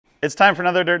It's time for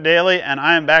another Dirt Daily, and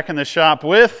I am back in the shop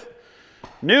with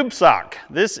Noob Sock.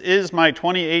 This is my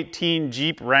 2018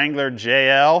 Jeep Wrangler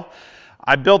JL.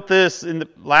 I built this in the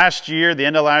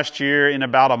end of last year, in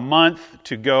about a month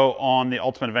to go on the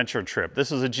Ultimate Adventure trip.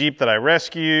 This is a Jeep that I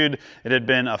rescued. It had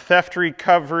been a theft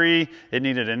recovery. It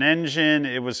needed an engine.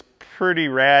 It was pretty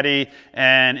ratty,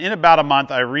 and in about a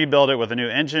month I rebuilt it with a new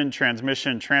engine,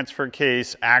 transmission, transfer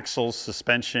case, axles,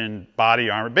 suspension, body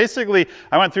armor. Basically,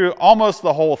 I went through almost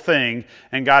the whole thing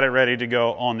and got it ready to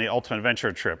go on the Ultimate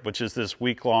Adventure trip, which is this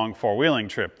week-long four-wheeling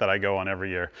trip that I go on every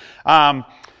year.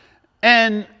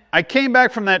 And I came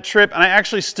back from that trip and I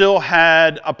actually still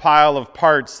had a pile of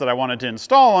parts that I wanted to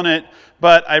install on it,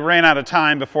 but I ran out of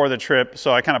time before the trip,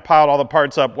 so I kind of piled all the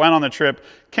parts up, went on the trip,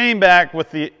 came back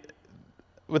with the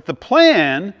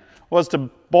plan was to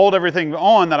bolt everything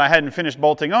on that I hadn't finished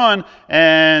bolting on,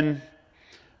 and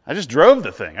I just drove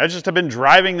the thing. I just have been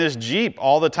driving this Jeep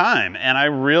all the time, and I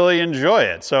really enjoy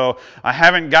it. So I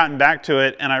haven't gotten back to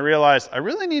it, and I realized I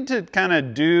really need to kind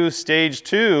of do stage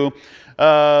 2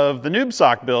 of the Noob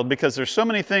Sock build, because there's so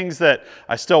many things that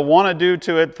I still want to do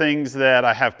to it, things that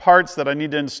I have parts that I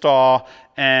need to install,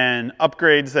 and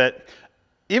upgrades that,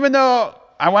 even though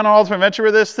I went on Ultimate Adventure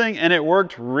with this thing and it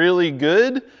worked really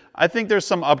good, I think there's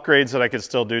some upgrades that I could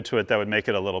still do to it that would make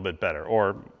it a little bit better,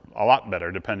 or a lot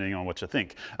better, depending on what you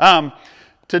think.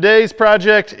 Today's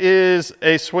project is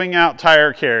a swing out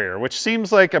tire carrier, which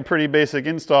seems like a pretty basic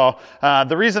install.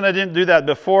 The reason I didn't do that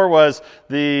before was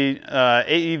the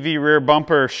AEV rear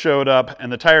bumper showed up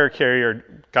and the tire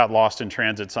carrier got lost in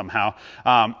transit somehow.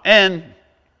 And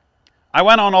I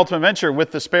went on Ultimate Adventure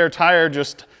with the spare tire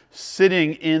just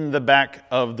sitting in the back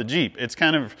of the Jeep. It's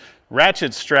kind of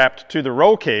ratchet strapped to the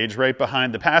roll cage right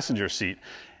behind the passenger seat.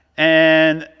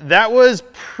 And that was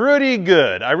pretty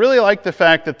good. I really like the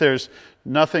fact that there's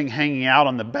nothing hanging out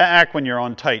on the back when you're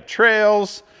on tight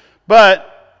trails,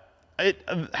 but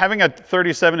having a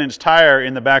 37-inch tire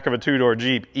in the back of a two-door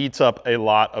Jeep eats up a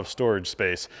lot of storage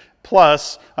space.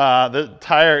 Plus, the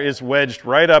tire is wedged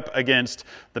right up against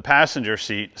the passenger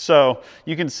seat. So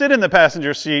you can sit in the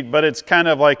passenger seat, but it's kind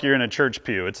of like you're in a church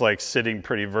pew. It's like sitting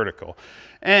pretty vertical.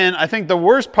 And I think the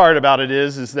worst part about it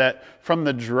is that from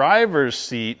the driver's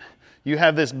seat, you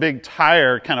have this big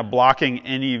tire kind of blocking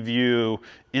any view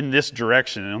in this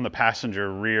direction, on the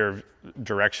passenger rear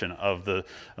direction of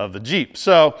the Jeep.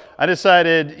 So I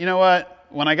decided, you know what,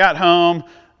 when I got home,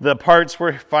 the parts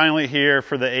were finally here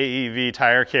for the AEV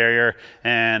tire carrier,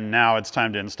 and now it's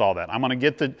time to install that. I'm gonna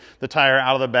get the tire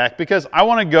out of the back because I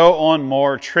wanna go on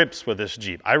more trips with this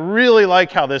Jeep. I really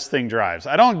like how this thing drives.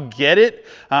 I don't get it.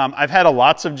 I've had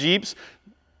lots of Jeeps.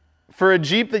 For a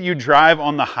Jeep that you drive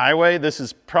on the highway, this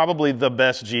is probably the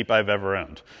best Jeep I've ever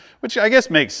owned, which I guess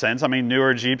makes sense. I mean,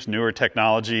 newer Jeeps, newer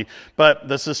technology, but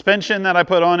the suspension that I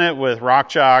put on it with Rock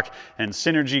Jock and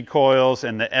Synergy coils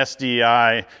and the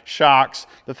SDI shocks,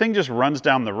 the thing just runs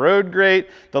down the road great.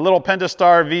 The little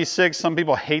Pentastar V6, some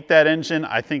people hate that engine.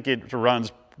 I think it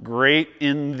runs great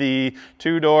in the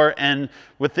two-door, and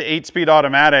with the 8-speed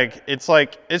automatic, it's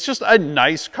just a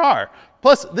nice car.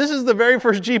 Plus, this is the very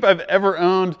first Jeep I've ever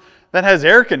owned that has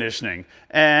air conditioning.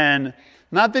 And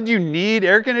not that you need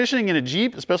air conditioning in a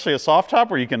Jeep, especially a soft top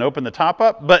where you can open the top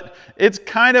up, but it's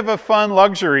kind of a fun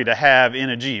luxury to have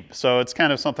in a Jeep. So it's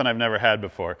kind of something I've never had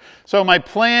before. So my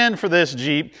plan for this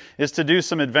Jeep is to do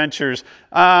some adventures.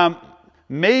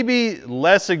 Maybe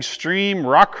less extreme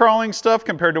rock crawling stuff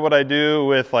compared to what I do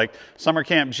with like Summer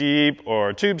Camp Jeep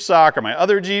or Tube Sock or my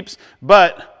other Jeeps,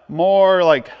 but more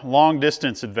like long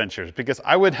distance adventures, because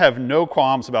I would have no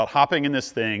qualms about hopping in this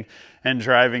thing and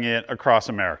driving it across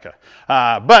America.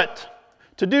 But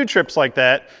to do trips like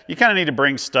that, you kind of need to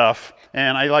bring stuff.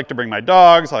 And I like to bring my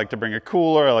dogs, I like to bring a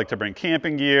cooler, I like to bring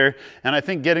camping gear. And I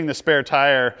think getting the spare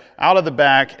tire out of the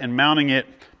back and mounting it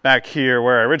back here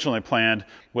where I originally planned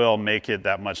will make it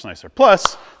that much nicer.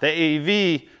 Plus, the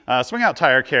AEV swing out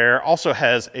tire carrier also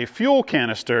has a fuel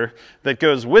canister that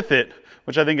goes with it,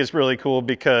 which I think is really cool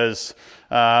because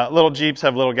little Jeeps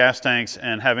have little gas tanks,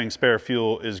 and having spare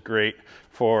fuel is great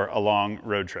for a long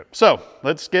road trip. So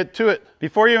let's get to it.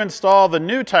 Before you install the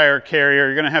new tire carrier,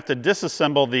 you're gonna have to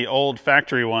disassemble the old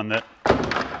factory one that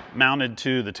mounted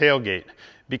to the tailgate,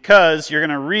 because you're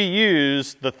gonna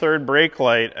reuse the third brake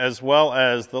light as well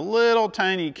as the little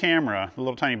tiny camera, the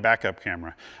little tiny backup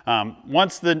camera.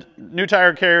 Once the new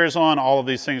tire carrier is on, all of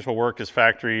these things will work as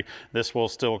factory. This will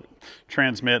still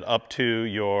transmit up to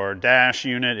your dash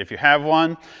unit if you have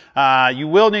one. You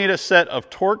will need a set of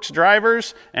Torx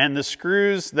drivers, and the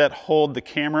screws that hold the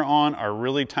camera on are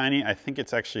really tiny. I think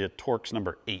it's actually a Torx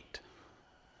number 8.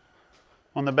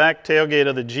 On the back tailgate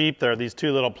of the Jeep, there are these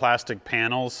two little plastic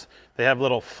panels. They have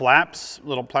little flaps,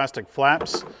 little plastic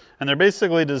flaps, and they're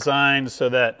basically designed so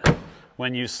that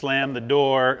when you slam the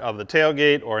door of the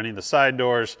tailgate or any of the side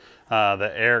doors,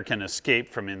 the air can escape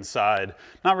from inside.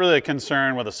 Not really a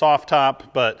concern with a soft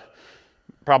top, but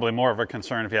probably more of a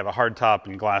concern if you have a hard top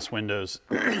and glass windows.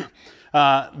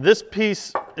 This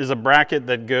piece is a bracket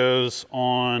that goes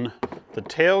on the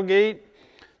tailgate.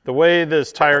 The way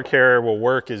this tire carrier will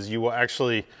work is you will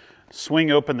actually swing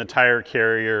open the tire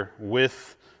carrier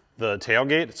with the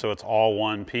tailgate, so it's all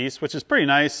one piece, which is pretty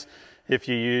nice if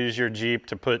you use your Jeep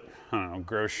to put, I don't know,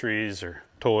 groceries or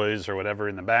toys or whatever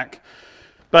in the back.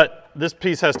 But this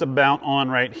piece has to mount on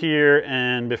right here,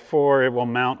 and before it will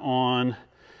mount on,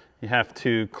 you have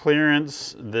to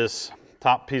clearance this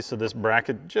top piece of this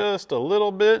bracket just a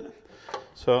little bit.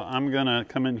 So I'm gonna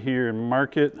come in here and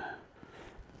mark it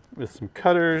with some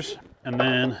cutters, and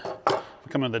then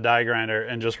come with the die grinder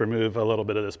and just remove a little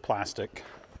bit of this plastic.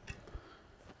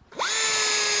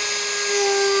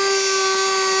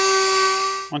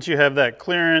 Once you have that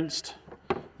clearanced,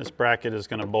 this bracket is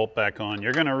going to bolt back on.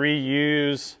 You're going to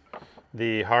reuse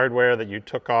the hardware that you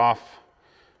took off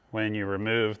when you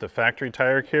removed the factory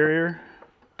tire carrier.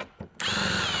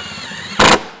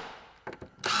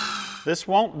 This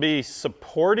won't be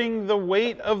supporting the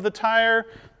weight of the tire.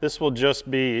 This will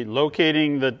just be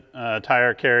locating the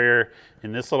tire carrier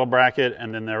in this little bracket,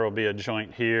 and then there will be a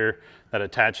joint here that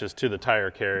attaches to the tire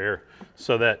carrier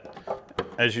so that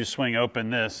as you swing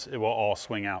open this, it will all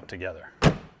swing out together.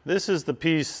 This is the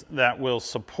piece that will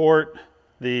support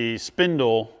the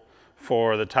spindle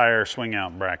for the tire swing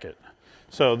out bracket.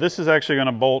 So this is actually going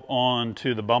to bolt on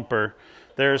to the bumper.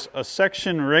 There's a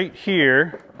section right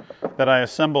here that I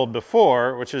assembled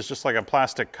before, which is just like a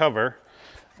plastic cover.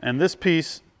 And this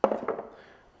piece,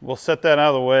 we'll set that out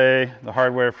of the way. The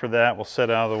hardware for that will set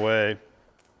out of the way.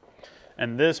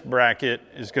 And this bracket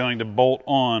is going to bolt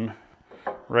on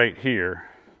right here.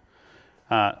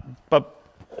 But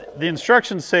the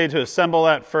instructions say to assemble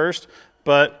that first,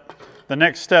 but the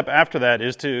next step after that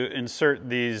is to insert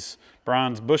these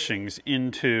bronze bushings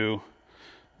into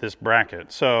this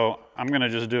bracket. So I'm going to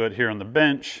just do it here on the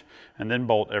bench and then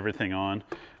bolt everything on.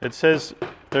 It says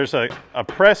there's a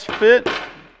press fit,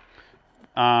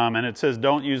 and it says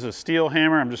don't use a steel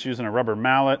hammer. I'm just using a rubber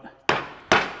mallet.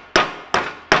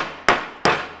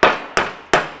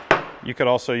 You could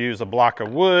also use a block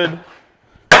of wood,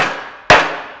 and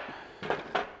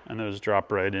those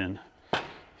drop right in.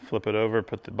 Flip it over,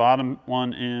 put the bottom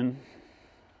one in.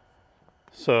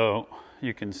 So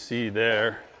you can see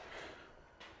there,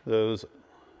 those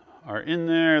are in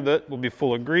there. That will be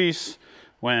full of grease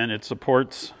when it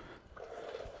supports,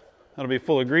 that'll be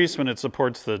full of grease when it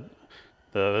supports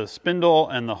the spindle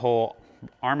and the whole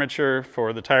armature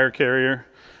for the tire carrier.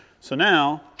 So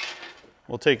now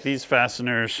we'll take these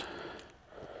fasteners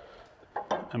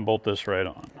and bolt this right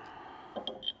on.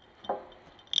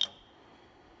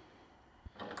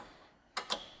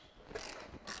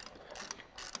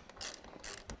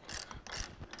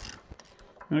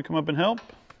 You want to come up and help?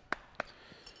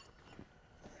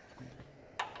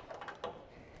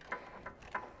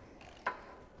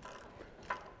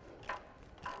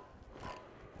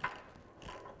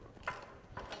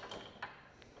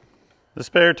 The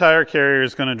spare tire carrier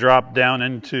is going to drop down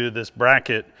into this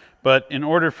bracket, but in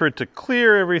order for it to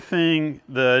clear everything,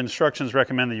 the instructions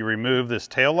recommend that you remove this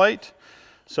tail light.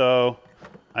 So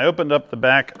I opened up the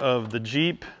back of the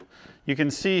Jeep. You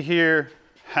can see here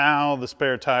how the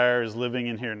spare tire is living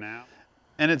in here now.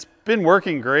 And it's been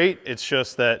working great. It's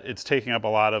just that it's taking up a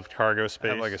lot of cargo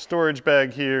space. I have like a storage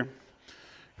bag here.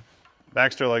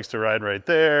 Baxter likes to ride right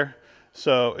there.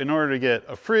 So in order to get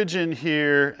a fridge in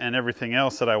here and everything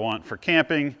else that I want for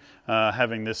camping,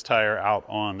 having this tire out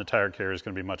on the tire carrier is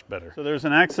going to be much better. So there's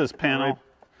an access panel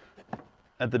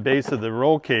at the base of the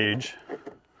roll cage,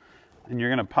 and you're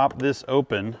going to pop this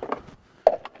open,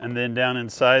 and then down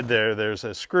inside there, there's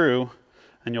a screw,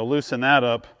 and you'll loosen that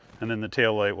up, and then the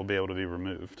tail light will be able to be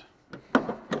removed.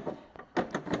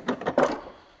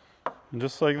 And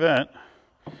just like that.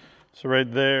 So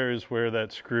right there is where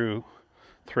that screw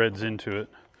threads into it.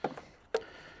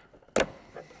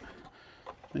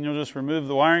 Then you'll just remove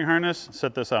the wiring harness and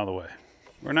set this out of the way.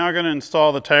 We're now going to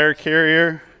install the tire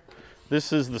carrier.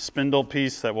 This is the spindle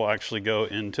piece that will actually go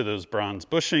into those bronze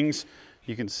bushings.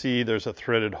 You can see there's a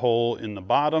threaded hole in the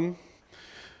bottom.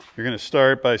 You're going to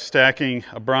start by stacking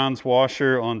a bronze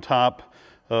washer on top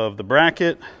of the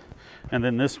bracket, and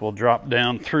then this will drop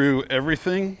down through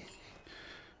everything.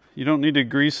 You don't need to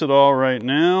grease it all right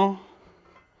now.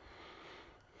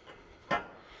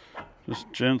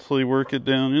 Just gently work it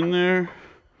down in there.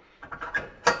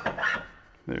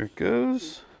 There it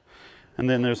goes. And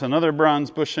then there's another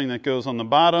bronze bushing that goes on the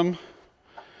bottom.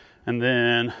 And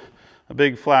then a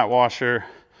big flat washer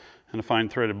and a fine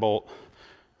threaded bolt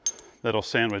that'll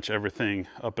sandwich everything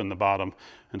up in the bottom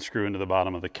and screw into the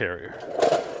bottom of the carrier.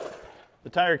 The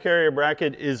tire carrier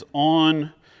bracket is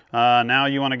on. Now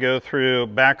you want to go through,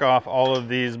 back off all of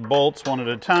these bolts one at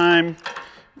a time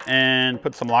and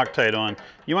put some Loctite on.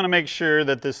 You want to make sure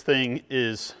that this thing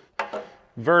is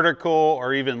vertical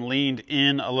or even leaned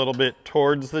in a little bit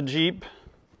towards the Jeep.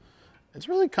 It's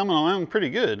really coming along pretty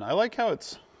good. I like how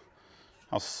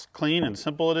clean and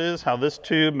simple it is, how this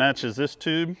tube matches this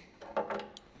tube. I'm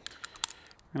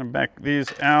gonna back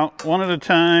these out one at a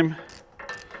time,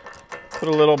 put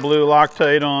a little blue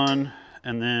Loctite on,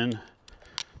 and then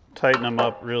tighten them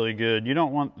up really good. You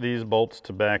don't want these bolts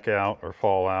to back out or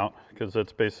fall out, because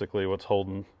that's basically what's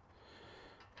holding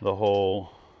the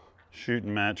whole shoot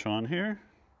and match on here.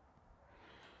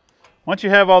 Once you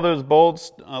have all those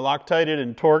bolts Loctited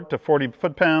and torqued to 40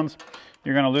 foot-pounds,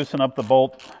 you're going to loosen up the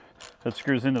bolt that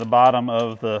screws into the bottom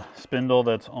of the spindle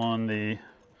that's on the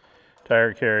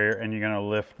tire carrier, and you're going to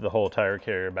lift the whole tire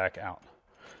carrier back out.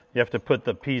 You have to put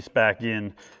the piece back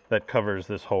in that covers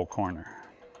this whole corner.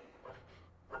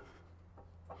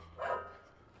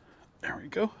 There we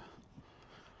go.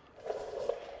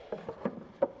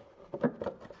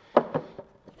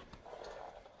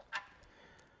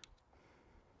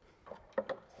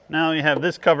 Now you have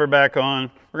this cover back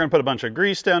on. We're going to put a bunch of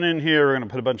grease down in here. We're going to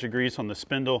put a bunch of grease on the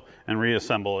spindle and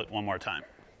reassemble it one more time.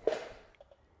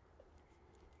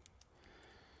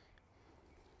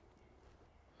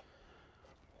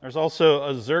 There's also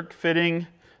a Zerk fitting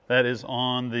that is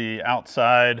on the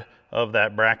outside of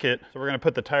that bracket. So we're going to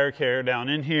put the tire carrier down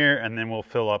in here, and then we'll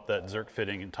fill up that Zerk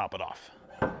fitting and top it off.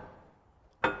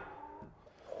 Look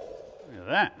at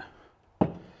that.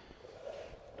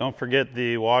 Don't forget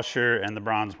the washer and the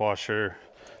bronze washer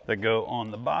that go on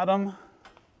the bottom.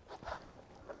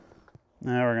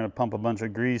 Now we're going to pump a bunch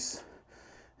of grease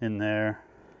in there.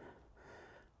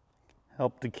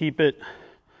 Help to keep it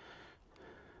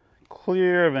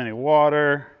clear of any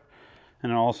water,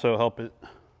 and also help it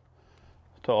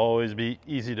to always be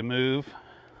easy to move.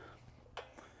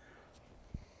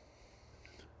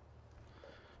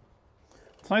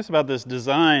 What's nice about this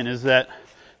design is that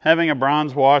having a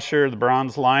bronze washer, the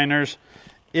bronze liners,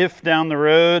 if down the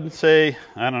road, say,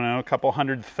 I don't know, a couple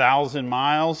 100,000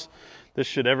 miles, this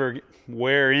should ever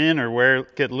wear in or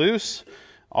get loose,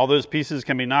 all those pieces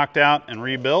can be knocked out and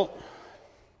rebuilt.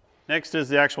 Next is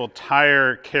the actual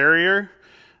tire carrier.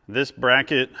 This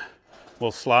bracket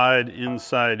will slide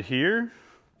inside here.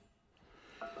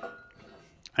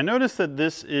 I noticed that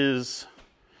this is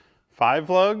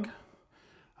 5-lug.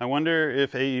 I wonder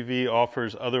if AEV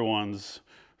offers other ones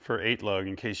for 8-lug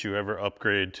in case you ever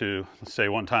upgrade to, let's say,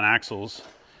 1-ton axles.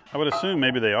 I would assume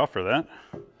maybe they offer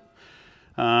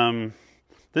that.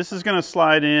 This is going to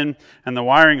slide in, and the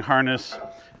wiring harness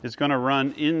is going to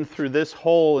run in through this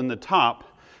hole in the top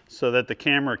so that the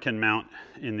camera can mount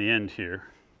in the end here.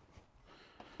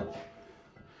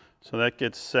 So that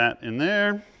gets sat in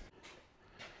there.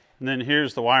 And then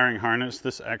here's the wiring harness.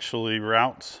 This actually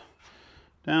routes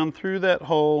down through that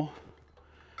hole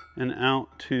and out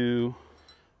to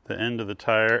the end of the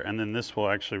tire, and then this will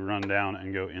actually run down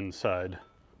and go inside.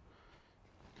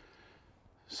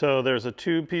 So there's a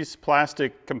 2-piece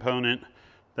plastic component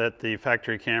that the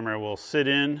factory camera will sit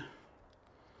in,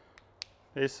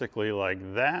 basically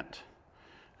like that.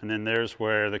 And then there's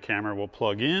where the camera will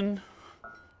plug in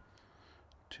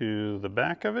to the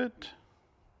back of it.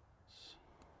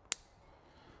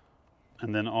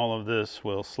 And then all of this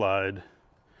will slide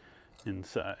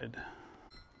inside.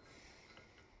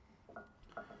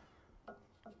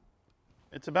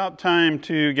 It's about time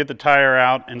to get the tire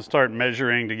out and start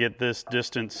measuring to get this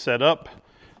distance set up.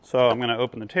 So I'm going to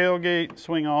open the tailgate,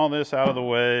 swing all this out of the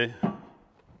way,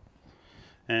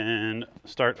 and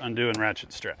start undoing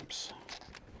ratchet straps.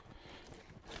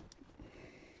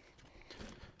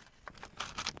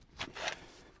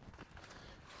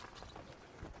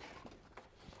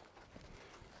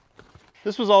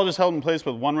 This was all just held in place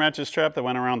with one ratchet strap that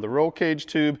went around the roll cage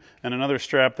tube and another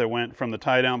strap that went from the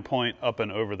tie down point up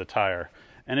and over the tire.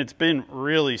 And it's been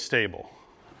really stable.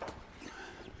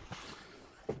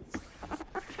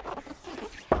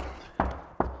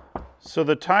 So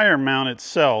the tire mount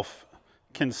itself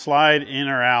can slide in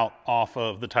or out off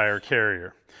of the tire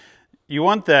carrier. You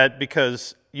want that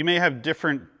because you may have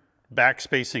different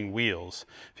backspacing wheels.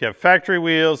 If you have factory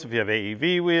wheels, if you have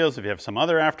AEV wheels, if you have some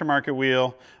other aftermarket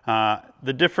wheel,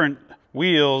 the different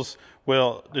wheels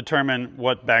will determine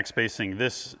what backspacing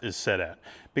this is set at.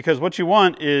 Because what you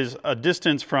want is a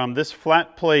distance from this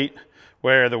flat plate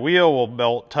where the wheel will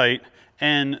bolt tight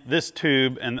and this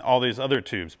tube and all these other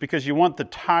tubes, because you want the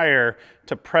tire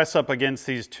to press up against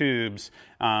these tubes.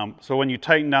 So when you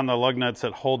tighten down the lug nuts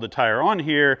that hold the tire on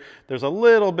here, there's a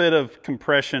little bit of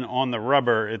compression on the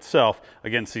rubber itself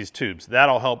against these tubes.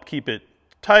 That'll help keep it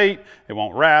tight, it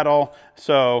won't rattle.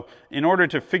 So in order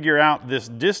to figure out this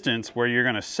distance where you're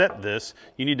gonna set this,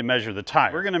 you need to measure the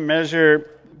tire. We're gonna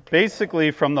measure basically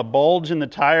from the bulge in the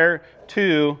tire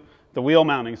to the wheel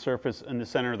mounting surface in the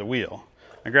center of the wheel.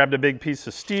 I grabbed a big piece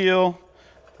of steel.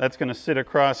 That's gonna sit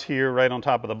across here right on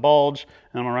top of the bulge,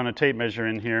 and I'm gonna run a tape measure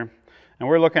in here. And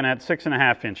we're looking at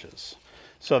 6.5 inches.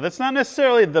 So that's not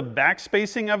necessarily the back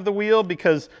spacing of the wheel,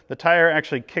 because the tire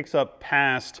actually kicks up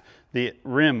past the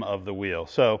rim of the wheel.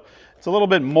 So it's a little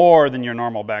bit more than your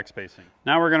normal back spacing.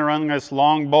 Now we're gonna run this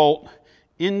long bolt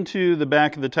into the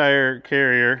back of the tire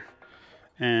carrier,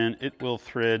 and it will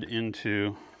thread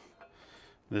into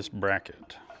this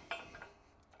bracket.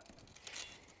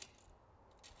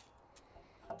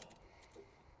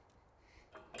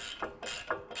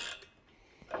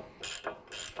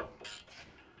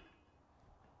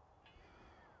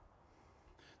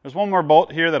 There's one more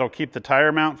bolt here that'll keep the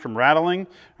tire mount from rattling.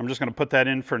 I'm just gonna put that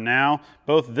in for now.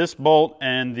 Both this bolt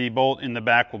and the bolt in the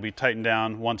back will be tightened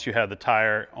down once you have the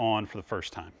tire on for the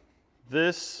first time.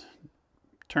 This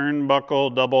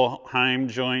turnbuckle double heim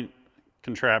joint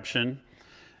contraption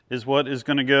is what is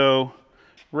gonna go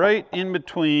right in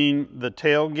between the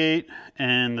tailgate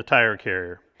and the tire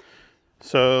carrier.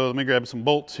 So let me grab some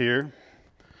bolts here.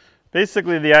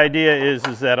 Basically the idea is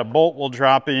that a bolt will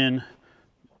drop in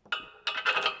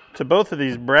to both of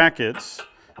these brackets,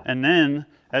 and then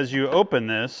as you open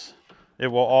this, it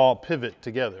will all pivot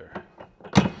together.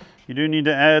 You do need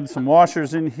to add some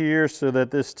washers in here so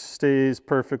that this stays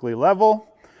perfectly level.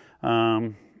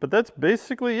 But that's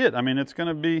basically it. I mean, it's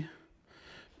gonna be,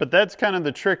 but that's kind of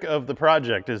the trick of the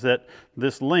project, is that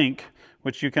this link,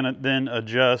 which you can then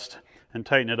adjust and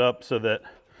tighten it up so that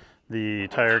the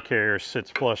tire carrier sits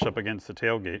flush up against the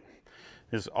tailgate,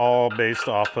 is all based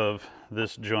off of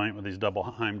this joint with these double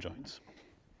heim joints.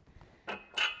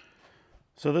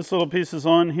 So this little piece is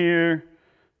on here.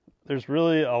 There's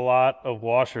really a lot of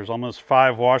washers, almost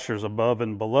 5 washers above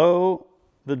and below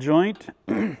the joint.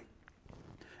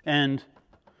 And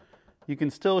you can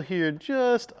still hear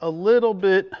just a little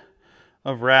bit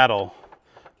of rattle,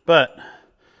 but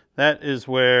that is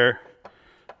where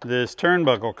this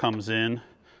turnbuckle comes in.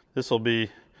 This will be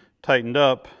tightened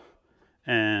up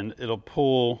and it'll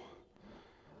pull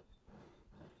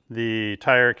the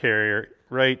tire carrier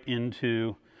right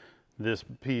into this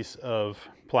piece of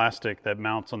plastic that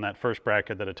mounts on that first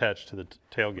bracket that attached to the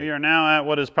tailgate. We are now at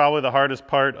what is probably the hardest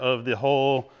part of the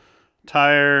whole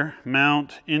tire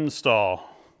mount install.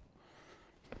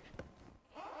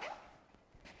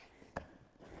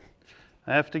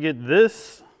 I have to get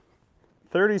this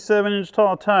 37-inch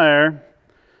tall tire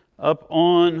up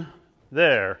on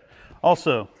there.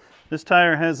 Also, this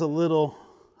tire has a little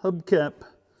hubcap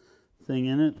thing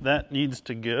in it. That needs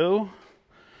to go.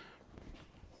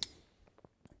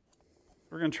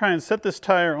 We're going to try and set this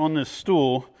tire on this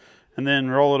stool and then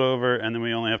roll it over, and then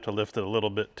we only have to lift it a little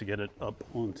bit to get it up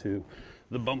onto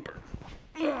the bumper.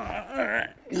 All right.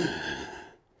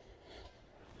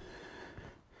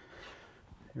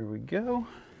 Here we go.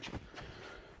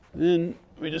 Then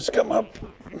we just come up.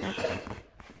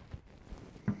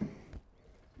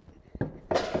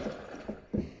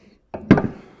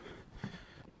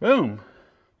 Boom.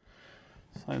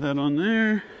 Slide that on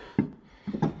there.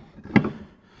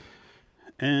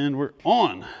 And we're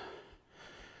on.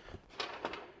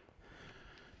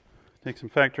 Take some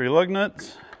factory lug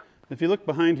nuts. If you look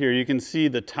behind here, you can see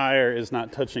the tire is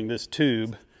not touching this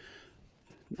tube.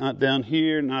 Not down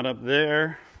here, not up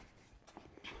there.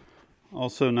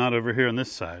 Also not over here on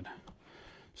this side.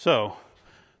 So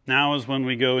now is when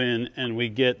we go in and we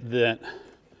get that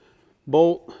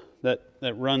bolt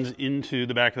that runs into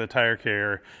the back of the tire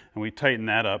carrier, and we tighten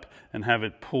that up and have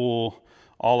it pull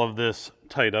all of this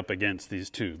tight up against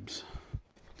these tubes.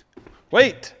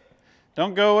 Wait,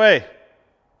 don't go away.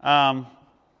 I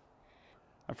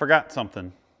forgot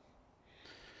something.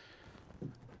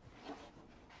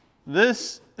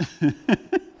 This,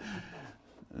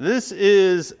 this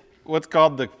is what's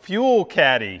called the fuel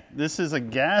caddy. This is a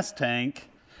gas tank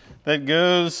that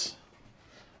goes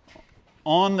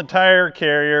on the tire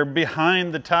carrier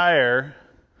behind the tire,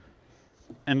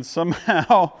 and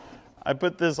somehow I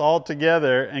put this all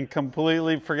together and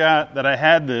completely forgot that I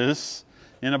had this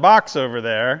in a box over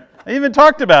there. I even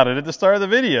talked about it at the start of the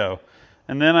video,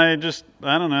 and then I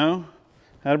don't know,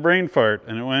 had a brain fart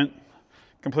and it went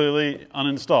completely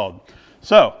uninstalled.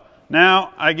 So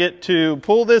now I get to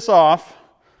pull this off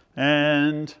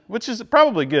and which is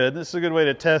probably good. This is a good way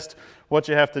to test what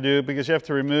you have to do, because you have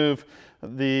to remove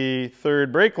the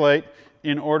third brake light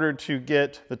in order to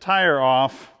get the tire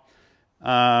off,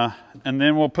 and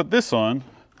then we'll put this on,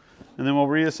 and then we'll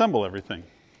reassemble everything.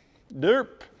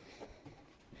 Derp.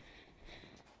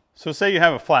 So say you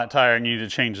have a flat tire and you need to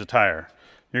change the tire.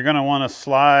 You're going to want to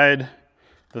slide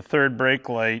the third brake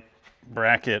light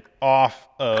bracket off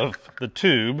of the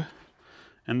tube,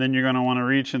 and then you're going to want to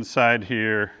reach inside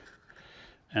here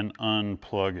and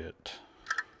unplug it.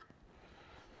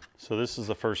 So this is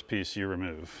the first piece you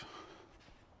remove.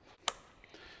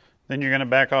 Then you're going to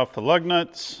back off the lug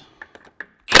nuts.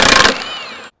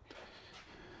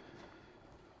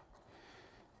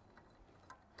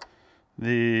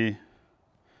 You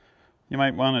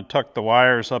might want to tuck the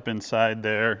wires up inside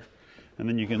there, and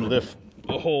then you can lift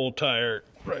the whole tire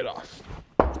right off.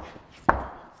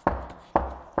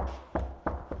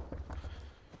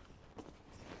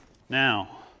 Now,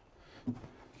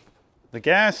 the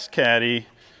gas caddy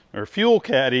or fuel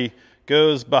caddy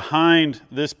goes behind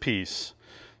this piece.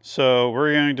 So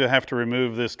we're going to have to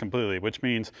remove this completely, which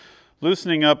means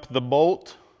loosening up the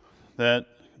bolt, the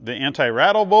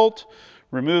anti-rattle bolt,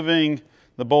 removing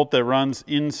the bolt that runs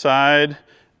inside.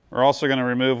 We're also going to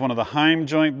remove one of the Heim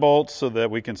joint bolts so that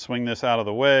we can swing this out of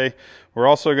the way. We're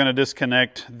also going to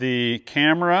disconnect the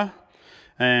camera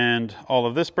and all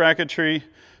of this bracketry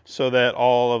so that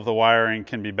all of the wiring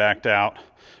can be backed out.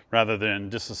 Rather than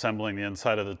disassembling the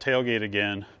inside of the tailgate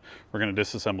again, we're going to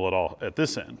disassemble it all at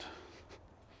this end.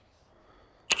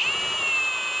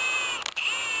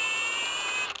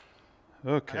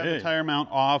 Okay. I have the tire mount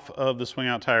off of the swing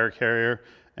out tire carrier,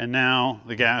 and now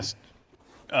the gas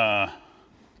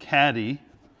caddy,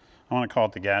 I want to call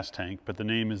it the gas tank, but the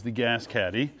name is the gas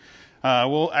caddy,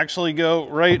 will actually go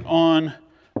right on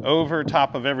over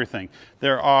top of everything.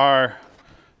 There are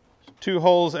 2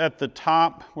 holes at the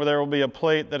top where there will be a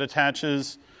plate that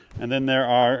attaches, and then there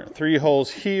are 3 holes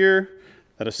here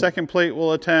that a second plate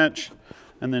will attach,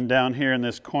 and then down here in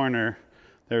this corner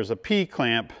there's a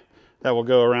P-clamp that will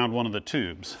go around one of the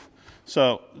tubes.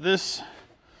 So this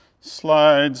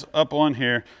slides up on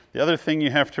here. The other thing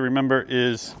you have to remember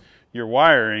is your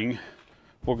wiring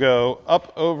will go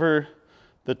up over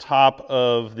the top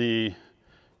of the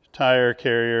tire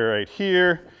carrier right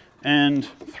here and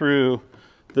through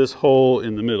this hole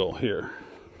in the middle here.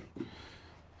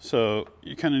 So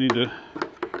you kind of need to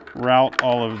route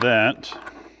all of that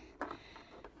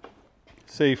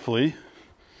safely,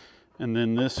 and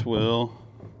then this will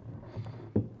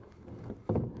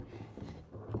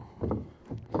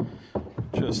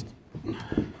just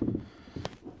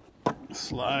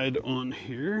slide on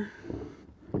here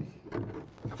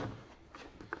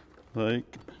like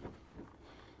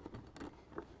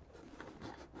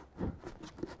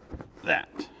that.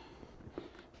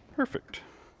 Perfect.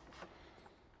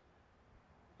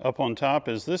 Up on top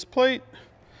is this plate,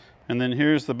 and then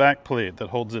here's the back plate that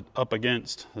holds it up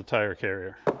against the tire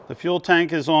carrier. The fuel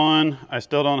tank is on. I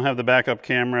still don't have the backup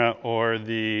camera or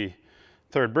the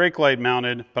third brake light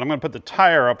mounted, but I'm going to put the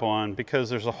tire up on because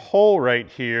there's a hole right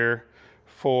here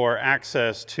for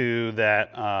access to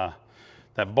that,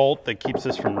 that bolt that keeps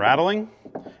this from rattling.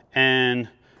 And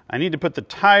I need to put the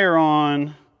tire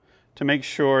on to make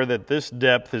sure that this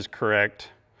depth is correct.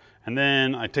 And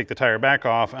then I take the tire back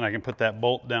off and I can put that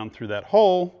bolt down through that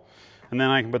hole. And then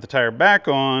I can put the tire back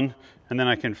on, and then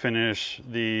I can finish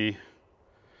the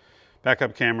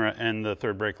backup camera and the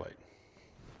third brake light.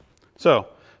 So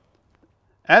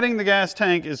adding the gas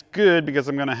tank is good because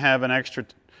I'm going to have an extra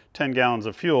 10 gallons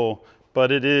of fuel,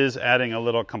 but it is adding a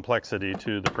little complexity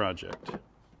to the project.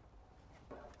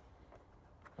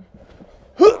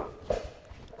 The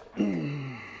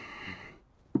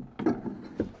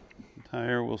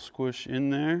tire will squish in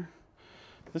there.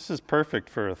 This is perfect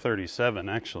for a 37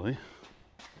 actually.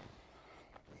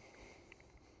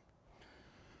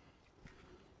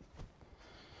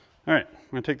 All right, I'm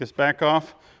going to take this back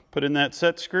off, put in that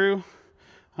set screw,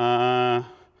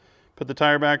 put the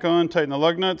tire back on, tighten the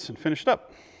lug nuts, and finish it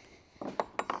up.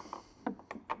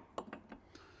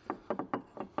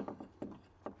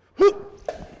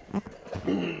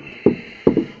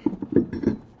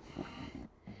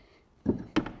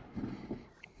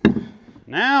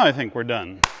 Now I think we're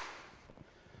done.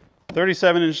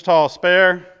 37-inch tall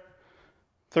spare,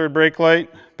 third brake light,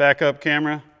 backup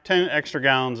camera, 10 extra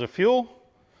gallons of fuel.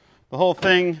 The whole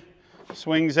thing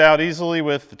swings out easily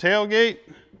with the tailgate.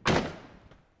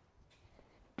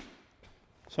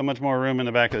 So much more room in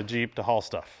the back of the Jeep to haul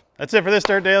stuff. That's it for this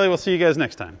Dirt Daily. We'll see you guys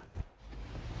next time.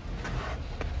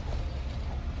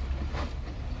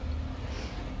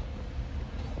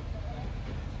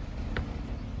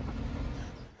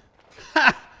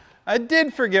 I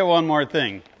did forget one more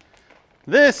thing.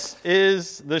 This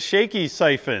is the shaky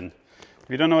siphon. If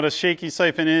you don't know what a shaky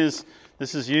siphon is,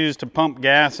 this is used to pump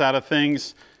gas out of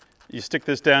things. You stick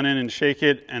this down in and shake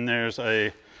it, and there's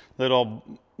a little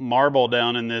marble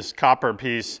down in this copper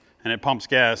piece, and it pumps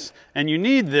gas. And you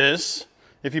need this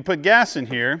if you put gas in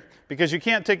here, because you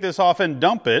can't take this off and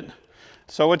dump it.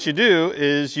 So what you do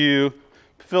is you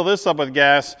fill this up with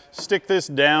gas, stick this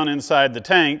down inside the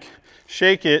tank,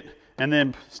 shake it, and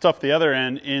then stuff the other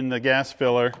end in the gas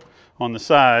filler on the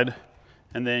side,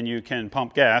 and then you can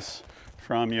pump gas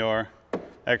from your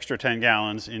extra 10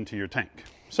 gallons into your tank.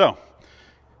 So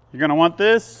you're going to want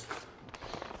this.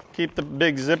 Keep the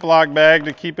big Ziploc bag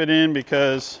to keep it in,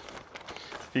 because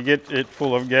if you get it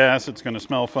full of gas, it's going to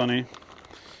smell funny.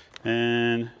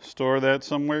 And store that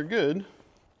somewhere good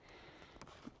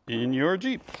in your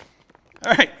Jeep.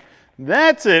 All right,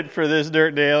 that's it for this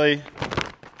Dirt Daily.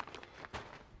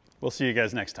 We'll see you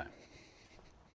guys next time.